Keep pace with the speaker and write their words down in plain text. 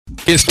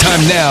It's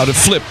time now to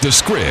flip the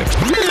script.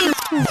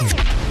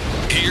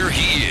 Here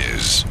he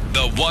is,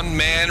 the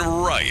one-man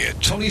riot,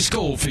 Tony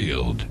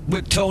Schofield,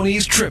 with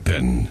Tony's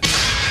Trippin'.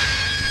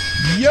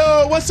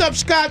 Yo, what's up,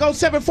 Chicago?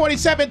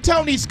 747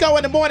 Tony Sco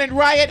in the Morning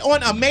Riot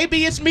on a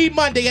Maybe It's Me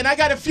Monday, and I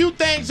got a few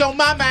things on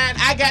my mind.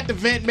 I got to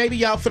vent. Maybe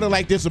y'all feeling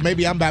like this, or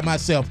maybe I'm by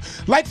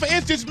myself. Like, for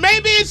instance,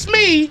 maybe it's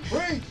me,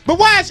 but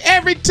watch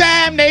every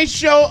time they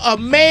show a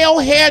male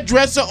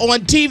hairdresser on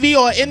TV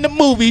or in the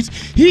movies,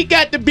 he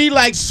got to be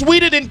like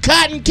sweeter than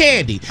cotton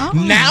candy.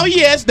 Now,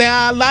 yes, there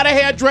are a lot of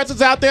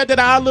hairdressers out there that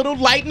are a little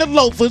light in the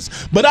loafers,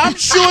 but I'm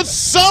sure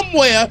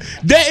somewhere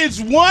there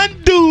is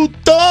one dude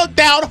thugged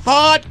out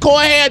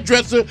hardcore hairdresser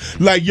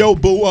like, yo,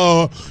 boo,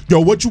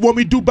 what you want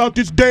me to do about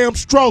this damn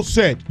straw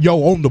set? Yo,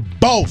 on the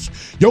boss.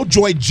 Yo,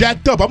 joint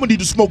jacked up. I'm gonna need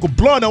to smoke a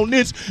blunt on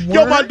this. Word?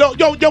 Yo, my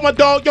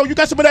dog, you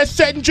got some of that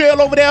setting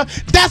gel over there?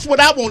 That's what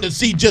I want to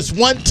see just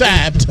one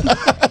time.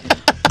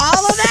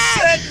 All of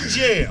that? Setting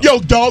gel. Yo,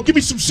 dog, give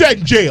me some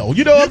setting gel.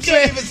 You know what I'm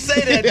saying? You can't even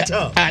say that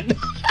tough.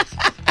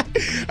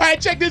 All right,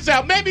 check this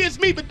out. Maybe it's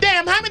me, but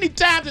damn, how many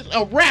times is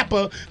a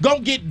rapper gonna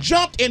get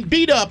jumped and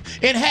beat up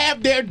and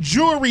have their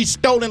jewelry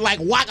stolen like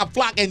Waka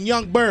Flock and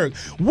Young Berg?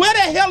 Where the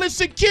hell is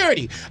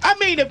security? I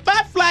mean, if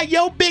I fly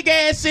your big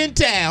ass in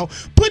town,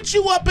 put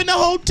you up in the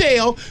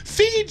hotel,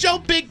 feed your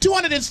big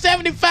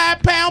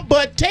 275-pound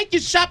butt, take you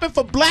shopping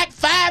for black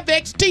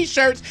 5X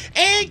t-shirts,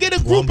 and get a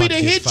groupie to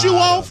hit you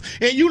off,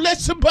 and you let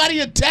somebody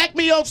attack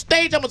me on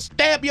stage, I'm gonna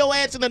stab your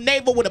ass in the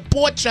navel with a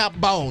pork chop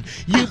bone.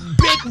 You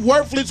big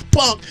worthless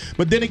punk.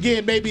 But then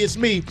again, maybe it's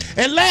me.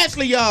 And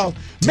lastly, y'all,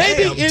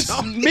 maybe it's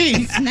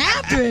me.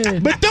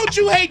 Snapping. But don't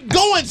you hate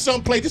going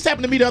someplace? This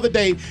happened to me the other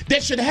day.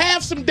 That should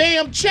have some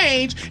damn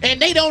change, and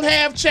they don't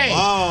have change.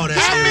 Oh, that's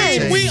I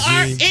mean, we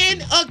are crazy.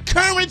 in a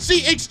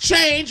currency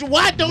exchange.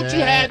 Why don't you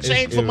have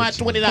change for my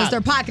 $20? Because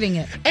they're pocketing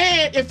it.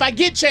 And if I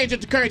get change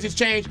at the currency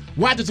exchange,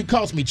 why does it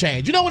cost me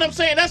change? You know what I'm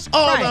saying? That's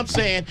all Right. I'm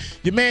saying.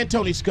 Your man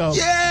Tony Sco.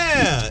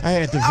 Yeah. I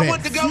had to I vent.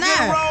 went to go get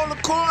Snap. a roll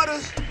of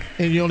quarters.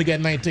 And you only got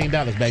 $19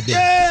 back then.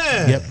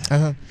 Yeah.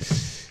 Yep.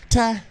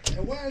 Ty.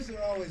 And why is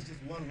there always just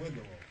one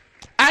window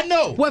open? I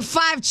know. With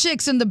 5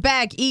 chicks in the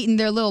back eating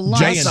their little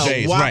lunch.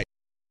 J&J's, right.